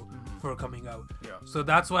on you for coming out. Yeah. So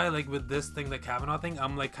that's why like with this thing, the Kavanaugh thing,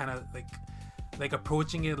 I'm like kind of like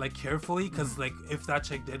approaching it like carefully, because like if that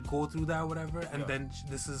chick did go through that or whatever, and Yeah. then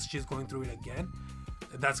she's going through it again,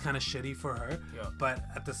 that's kind of shitty for her. Yeah. But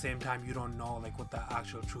at the same time, you don't know like what the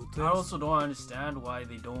actual truth is. I also don't understand why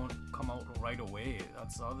they don't come out right away.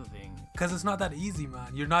 That's the other thing. Because it's not that easy,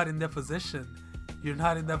 man. You're not in that position. You're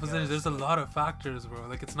not in that position. guess. There's a lot of factors, bro.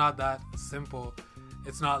 Like, it's not that simple.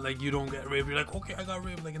 It's not like you don't get raped. You're like, okay, I got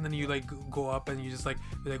raped. Like, and then you like go up and you just like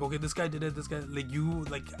be like, okay, this guy did it. This guy, like, you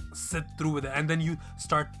like sit through with it, and then you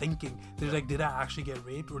start thinking. There's like, did I actually get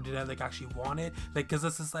raped, or did I like actually want it? Like, cause the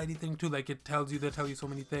society thing too. Like, they tell you so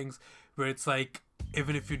many things where it's like,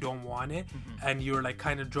 even if you don't want it and you're like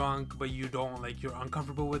kind of drunk, but you don't like, you're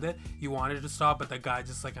uncomfortable with it, you want it to stop, but the guy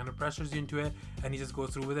just like kind of pressures you into it and he just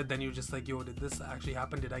goes through with it, then you're just like, yo, did this actually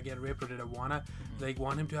happen? Did I get raped, or did I want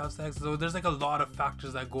him to have sex? So there's like a lot of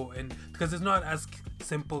factors that go in, because it's not as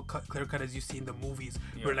simple clear cut as you see in the movies,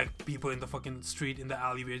 where like people in the fucking street, in the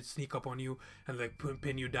alleyway, sneak up on you and like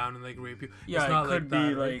pin you down and like rape you. Yeah, it's not it could that,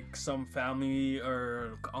 be right? like some family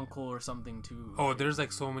or uncle or something too. Oh, there's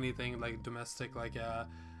like so many things, like domestic, like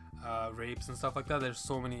rapes and stuff like that. There's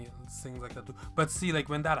so many things like that too. But see, like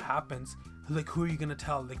when that happens, like who are you gonna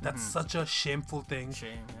tell? Like that's such a shameful thing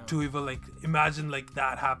Shame, yeah. to even like imagine like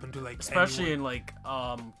that happen to like Especially anyone. in like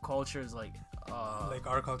cultures like Like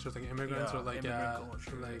our cultures, like immigrants, yeah, or like immigrant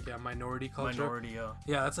culture, minority culture. minority.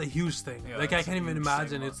 Yeah, that's a huge thing. Yeah, like I it's a can't even huge imagine.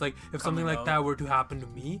 stigma It's like if something coming like out. that were to happen to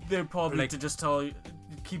me. They're probably like- to just tell you,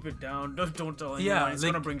 keep it down. Don't tell anyone. Yeah, It's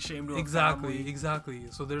like, gonna bring shame to exactly, a family. exactly.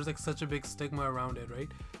 So there's like such a big stigma around it, right?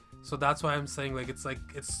 So that's why I'm saying like it's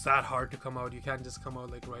that hard to come out. You can't just come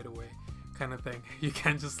out like right away, kind of thing. You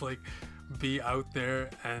can't just like be out there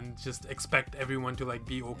and just expect everyone to like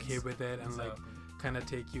be okay with it and like kind of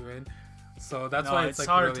take you in. So that's why it's like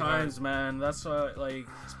hard really times, man. That's why, like,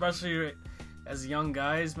 especially as young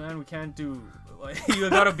guys, man, we can't do. Like, you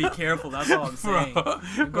gotta be careful. That's all I'm saying.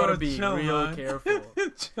 You gotta be chill, real man. careful.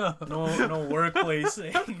 Chill. No workplace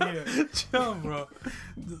thing here. Chill, bro.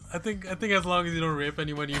 I think as long as you don't rape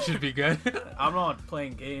anyone, you should be good. I'm not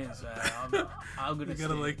playing games, man. I'm gonna You gotta stay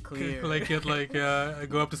like clear.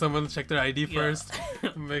 go up to someone, check their ID Yeah. first,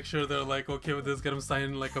 make sure they're like okay with this, get them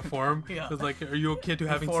sign like a form. Yeah. It's like, are you okay to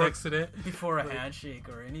having Before- sex today? before a handshake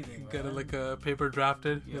or anything. Get man. like a paper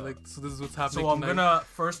drafted. You're Yeah. like, so this is what's happening. So I'm tonight. gonna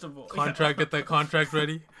first of all Contract. Get the contract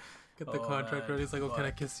ready. Get the Oh, contract man. ready. It's like, oh, can I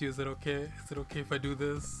But- kiss you? Is it okay? Is it okay if I do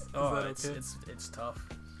this? Is Oh, that it's, okay? it's tough.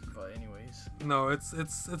 But anyways, No,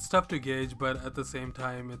 it's tough to gauge, but at the same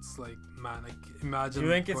time, it's like, man, like imagine. do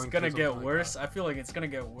you think it's going gonna through get something like worse? I feel like it's gonna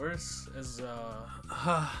get worse as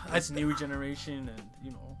that. this new generation, and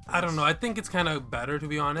you know. I don't know. I think it's kind of better, to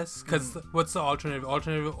be honest, because what's the alternative?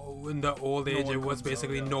 Alternative in the old age, one it was comes out,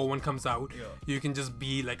 basically yeah. no one comes out. Yeah. You can just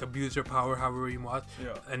be like abuse your power however you want,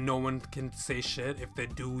 Yeah. and no one can say shit. If they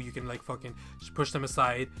do, you can like fucking just push them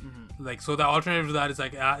aside. Mm-hmm. Like, so the alternative to that is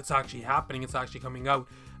like, it's actually happening. It's actually coming out.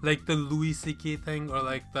 Like the Louis C.K. thing, or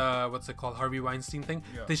like the what's it called, Harvey Weinstein thing.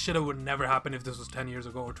 Yeah. This shit would never happen if this was 10 years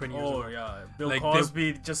ago or 20 years Oh ago. yeah, Bill Like,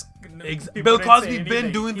 Cosby just. people Bill didn't say Cosby been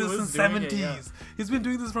anything. doing He this was since doing it, 70s. yeah. He's been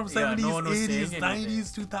doing this from Yeah, 70s, no one was 80s, saying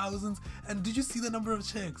 90s, 2000s. And did you see the number of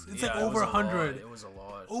chicks? It's Yeah, like it over was a lot. 100. It was a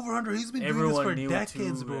lot. Over 100. He's been Everyone doing this knew for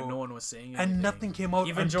decades, too, bro. and no one was saying anything. And nothing came out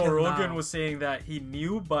Even Joe until Rogan now. was saying that he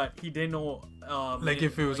knew, but he didn't know. Like,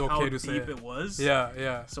 if it was like, okay how to say deep it. it was. Yeah,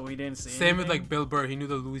 yeah. So he didn't say. Same with anything. like Bill Burr. He knew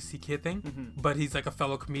the Louis C.K. thing, but he's like a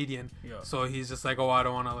fellow comedian. Yeah. So he's just like, oh, I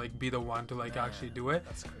don't want to like be the one to like actually do it.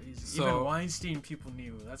 That's crazy. So- Even Weinstein, people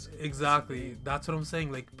knew. That's Exactly. That's what I'm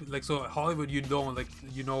saying. Like so Hollywood, you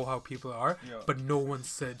know how people are, Yeah. but no one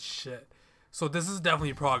said shit. So this is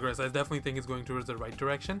definitely progress. I definitely think it's going towards the right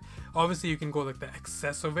direction. Obviously, you can go like the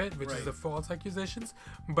excess of it, which is Right. the false accusations,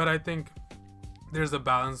 but I think there's a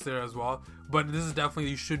balance there as well. But this is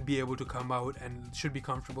definitely, you should be able to come out and should be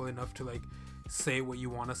comfortable enough to like say what you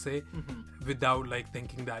want to say without like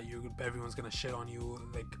thinking that everyone's gonna shit on you,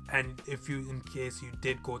 like, and if you, in case you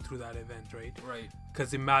did go through that event, right? right.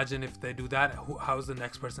 Because imagine if they do that, how's the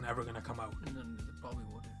next person ever gonna come out? And then they probably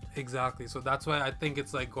wouldn't. Exactly. So that's why I think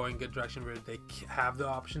it's like going good direction where they have the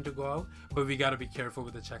option to go out, but we gotta be careful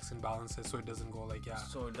with the checks and balances so it doesn't go like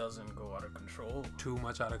So it doesn't go out of control. too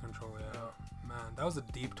much out of control. Yeah. Man, that was a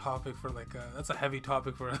deep topic for like that's a heavy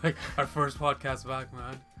topic for like our first podcast back,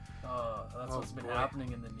 man. That's Oh, what's been boy.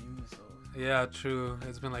 happening in the news. So. Yeah, true.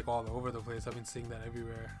 It's been like all over the place. I've been seeing that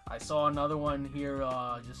everywhere. I saw another one here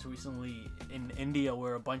just recently in India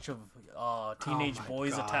where a bunch of teenage Oh my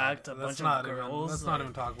boys God. attacked a Let's bunch not of even- girls. Let's not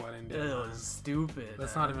even talk about India. It man. was stupid.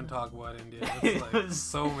 Let's man. not even talk about India. It It's like was-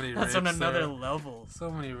 so many That's rapes on another there. level. So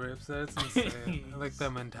many rapes there. It's insane. Like the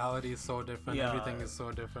mentality is so different. Yeah. Everything is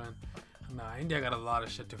so different. Nah, India got a lot of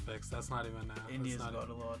shit to fix. That's not even. India's that's got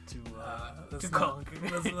not, a lot let's to not-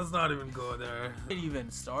 conquer. let's not even go there. It even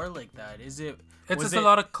start like that? Is it? It's was just a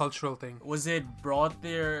lot of cultural thing. Was it brought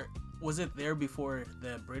there? Was it there before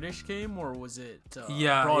the British came, or was it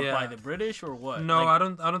Yeah, brought yeah. by the British, or what? No, Like,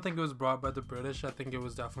 I don't think it was brought by the British. I think it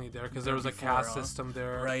was definitely there because there was a Before, caste huh? system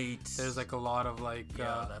there. Right. There's like a lot of like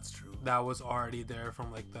Yeah, that's true. that was already there from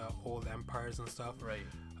like the old empires and stuff. Right.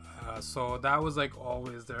 So that was like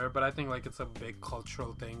always there, but I think like it's a big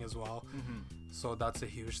cultural thing as well. So that's a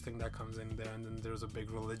huge thing that comes in there, and then there's a big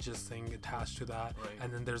religious thing attached to that, Right.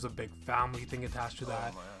 and then there's a big family thing attached to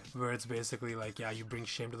that, man. where it's basically like, yeah, you bring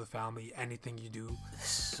shame to the family, anything you do.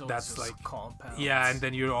 So That's it's just like- compound. Yeah, and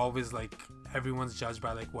then you're always like, everyone's judged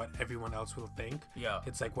by like what everyone else will think. Yeah.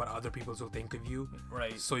 It's like what other people will think of you.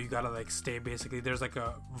 Right. So you gotta like stay, basically there's like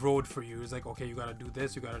a road for you. It's like, okay, you gotta do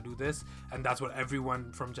this, you gotta do this, and that's what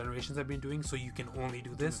everyone from generations have been doing, so you can only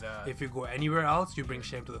do this. that. If you go anywhere else, you bring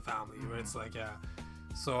shame to the family. Where it's like, yeah,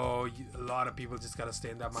 so a lot of people just gotta stay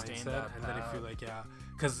in that Stay in mindset, that and then if path. you like, yeah,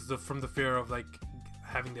 because from the fear of like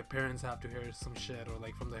having their parents have to hear some shit, or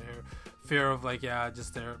like from the fear of like, yeah,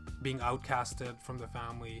 just they're being outcasted from the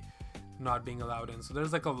family, not being allowed in. So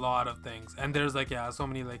there's like a lot of things, and there's like, yeah, so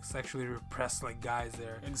many like sexually repressed like guys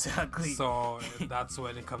there. Exactly. So that's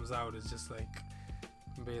when it comes out. It's just like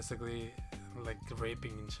basically like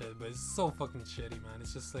raping and shit, but it's so fucking shitty, man.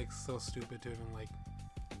 It's just like so stupid to even like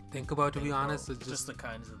think about, to be honest. It's just the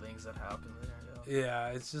kinds of things that happen there. yeah,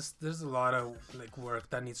 it's just, there's a lot of like work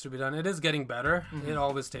that needs to be done. It is getting better. It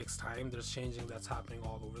always takes time. There's changing that's happening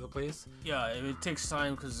all over the place. Yeah, it takes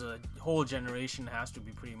time because a whole generation has to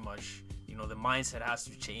be pretty much, the mindset has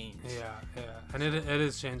to change. Yeah, and it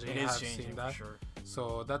is changing. It I is have changing seen for that. sure.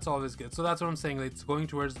 So that's always good. So that's what I'm saying. Like, it's going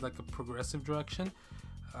towards like a progressive direction.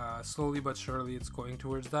 Slowly but surely, it's going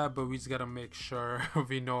towards that. But we just gotta make sure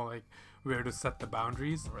we know like where to set the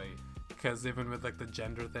boundaries. Right. Because even with like the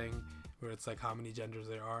gender thing, where it's like how many genders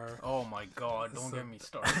there are. Oh my God! Don't So- get me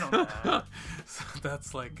started on that. So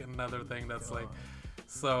that's like another thing that's God. like.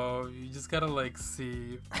 So you just gotta like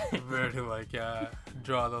see where to like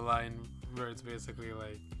draw the line where it's basically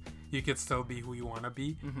like you could still be who you want to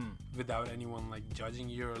be without anyone like judging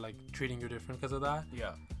you or like treating you different because of that.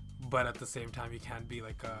 Yeah. But at the same time, you can't be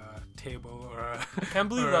like a table or a. I can't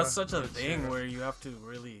believe or that's such a or thing chair. where you have to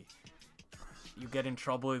really. You get in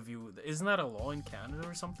trouble if you. Isn't that a law in Canada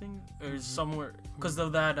or something? Or somewhere. Because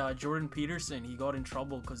of that, Jordan Peterson, he got in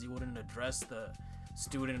trouble because he wouldn't address the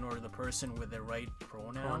student or the person with the right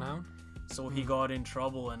pronoun. So he got in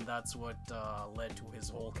trouble, and that's what led to his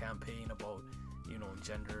whole campaign about,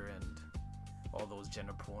 gender and all those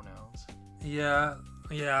gender pronouns. Yeah.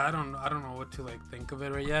 I don't know what to like think of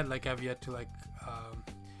it right yet. Like I've yet to like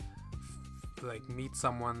meet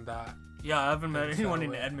someone that. Yeah, I haven't met Thinks anyone that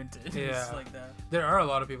in way. Edmonton. Yeah. It's like that. There are a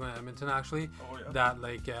lot of people in Edmonton actually Oh yeah. that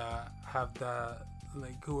like have the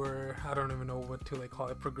like who are, I don't even know what to like call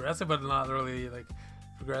it, progressive, but not really like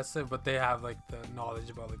progressive, but they have like the knowledge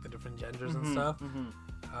about like the different genders and stuff,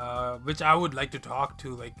 which I would like to talk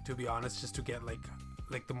to, like, to be honest, just to get like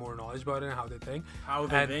the more knowledge about it and how they think. How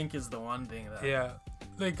they And- think is the one thing that. Yeah,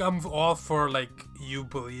 like I'm all for like you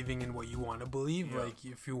believing in what you want to believe. Yeah. Like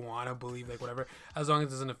if you want to believe like whatever, as long as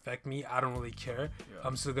it doesn't affect me, I don't really care. Yeah.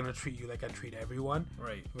 I'm still gonna treat you like I treat everyone,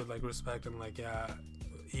 Right. with like respect and like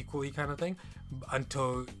equally kind of thing,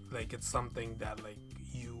 until like it's something that like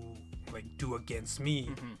you like do against me,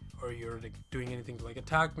 or you're like doing anything to like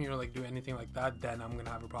attack me or like do anything like that, then I'm gonna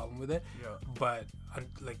have a problem with it. Yeah. But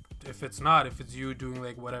like if it's you doing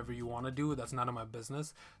like whatever you want to do, that's none of my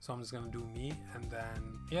business. So I'm just gonna do me, and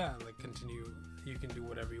then like continue. You can do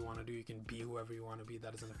whatever you want to do. You can be whoever you want to be.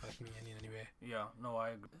 That doesn't affect me in any way. Yeah. No, I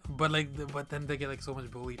agree. But like, but then they get like so much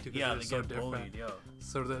bullied too. 'Cause Yeah, they're they so get different. bullied. Yeah.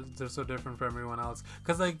 So they're so different from everyone else.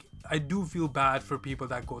 Cause like I do feel bad for people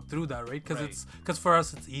that go through that, right? Cause Right. cause for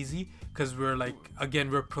us it's easy. Cause we're like, again,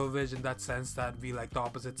 we're privileged in that sense that we like the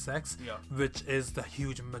opposite sex, Yeah. which is the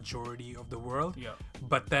huge majority of the world. Yeah.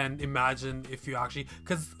 But then imagine if you actually,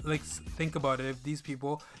 cause like think about it, if these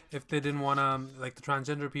people, if they didn't wanna, like the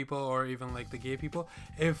transgender people or even like the gay people,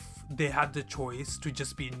 if they had the choice to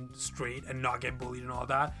just be straight and not get bullied and all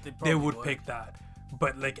that, They they probably would would. pick that.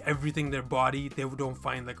 But like everything, their body, they don't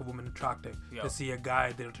find like a woman attractive. Yeah. They see a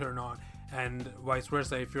guy, they'll turn on, and vice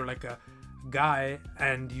versa. If you're like a guy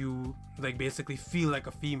and you like basically feel like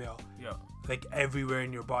a female, Yeah. like everywhere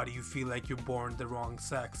in your body you feel like you're born the wrong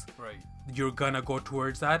sex, Right. you're gonna go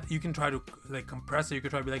towards that. You can try to like compress it. You can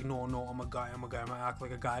try to be like, no, I'm a guy, I'm gonna act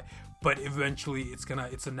like a guy. But eventually it's a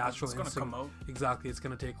natural It's gonna instinct. come out. Exactly, it's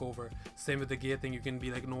gonna take over. Same with the gay thing. You can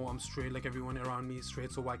be like, no, I'm straight, like everyone around me is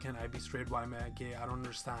straight, so why can't I be straight? Why am I gay? I don't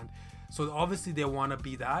understand. So obviously they want to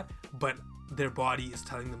be that, but their body is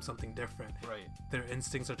telling them something different. Right. Their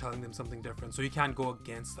instincts are telling them something different, so you can't go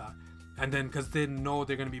against that. And then because they know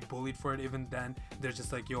they're gonna be bullied for it, even then they're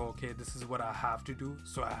just like, yo, okay, this is what I have to do,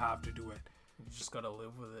 so I have to do it. You just gotta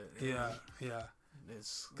live with it. Yeah.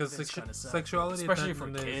 It's Because kind of sad. sexuality, especially at for the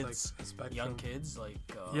end of the day, is, kids, like, a spectrum. young kids, like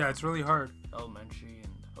Yeah, it's really hard. elementary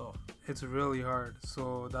and It's really hard.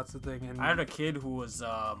 So that's the thing. And I had a kid who was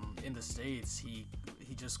in the States. He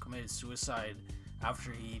just committed suicide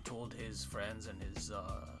after he told his friends and his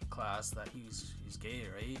class that he's gay,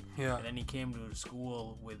 right? Yeah. And then he came to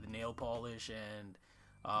school with nail polish and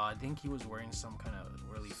I think he was wearing some kind of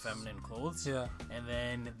really feminine clothes. Yeah. And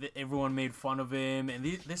then everyone made fun of him. And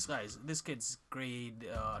this kid's this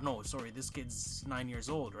kid's 9 years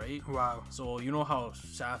old, right? Wow. So you know how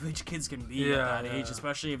savage kids can be Yeah, at that age, yeah.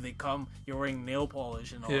 especially if you're wearing nail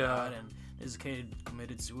polish and all Yeah. that. And this kid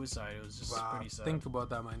committed suicide. It was just Wow. pretty sad. Think about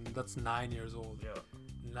that, man. That's 9 years old. Yeah.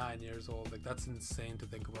 9 years old. Like, that's insane to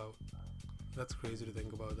think about. That's crazy to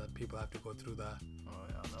think about that people have to go through that. Oh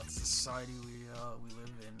yeah, that's the society we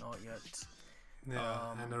live in. Not yet.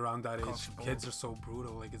 Yeah. And around that age, comfortable. kids are so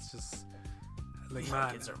brutal. Like, it's just like, Yeah,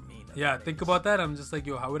 man. kids are mean. at Yeah, that think age. about that. I'm just like,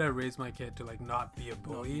 yo, how would I raise my kid to like not be a Not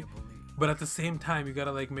bully? be a bully. But at the same time, you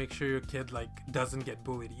gotta like make sure your kid like doesn't get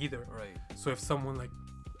bullied either. Right. So if someone like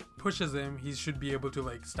pushes him, he should be able to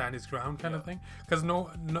like stand his ground, kind of Yeah. thing. Because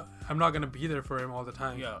no, I'm not gonna be there for him all the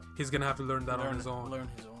time. Yeah. He's gonna have to learn that on his own. Learn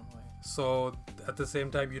his own way. So at the same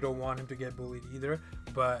time, you don't want him to get bullied either.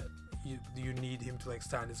 But you need him to like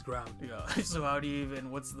stand his ground. Yeah. So how do you even?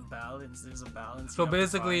 What's the balance? There's a balance. So you have to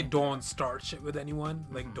basically, find. don't start shit with anyone.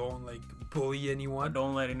 Like, don't like bully anyone.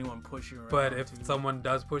 Don't let anyone push you around. But if too. someone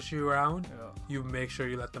does push you around, Yeah. you make sure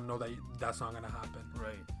you let them know that that's not gonna happen.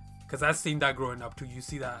 Right. Because I've seen that growing up too. You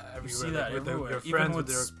see that everywhere. You see like, that with everywhere. your Even friends, with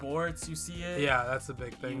with their sports, you see it. yeah, that's a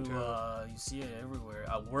big thing You too. you see it everywhere.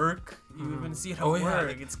 At work, you even see it at Oh, work.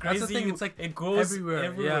 yeah. It's crazy. That's the thing, it's like it goes everywhere.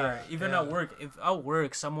 everywhere. Yeah, Even yeah. at work. If at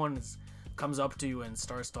work someone comes up to you and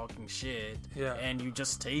starts talking shit, Yeah. and you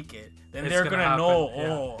just take it, then It's they're gonna gonna happen, know. yeah.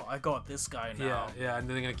 Oh, I got this guy now. Yeah, and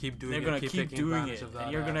they're gonna keep doing They're it. gonna keep keep taking doing advantage it, of that.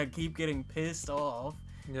 and you're gonna keep getting pissed off.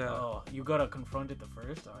 yeah, Oh, you gotta confront it the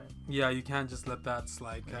first time. yeah. You can't just let that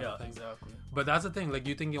slide, kind Yeah, of thing. exactly. But that's the thing. Like,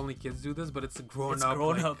 you think only kids do this, but it's grown It's up.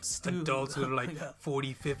 grown-ups, like, too. adults who are like Yeah.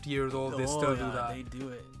 40, 50 years old. They Oh, still yeah, do that. They do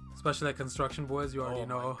it. Especially like construction boys. You already Oh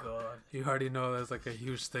know. my god. You already know there's like a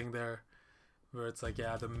huge thing there where it's like,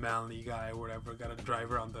 yeah, the manly guy or whatever gotta drive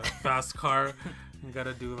around the fast car and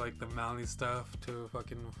gotta do like the manly stuff to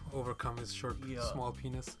fucking overcome his short, Yeah. small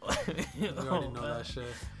penis. You already know that shit.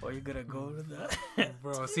 Are you gonna go to that?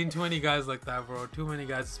 Bro, I've seen too many guys like that, bro. Too many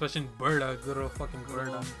guys, especially in Berta, good old fucking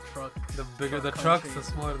Berta. Truck. The bigger the truck trucks, country. the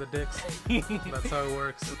smaller the dicks. That's how it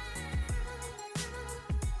works.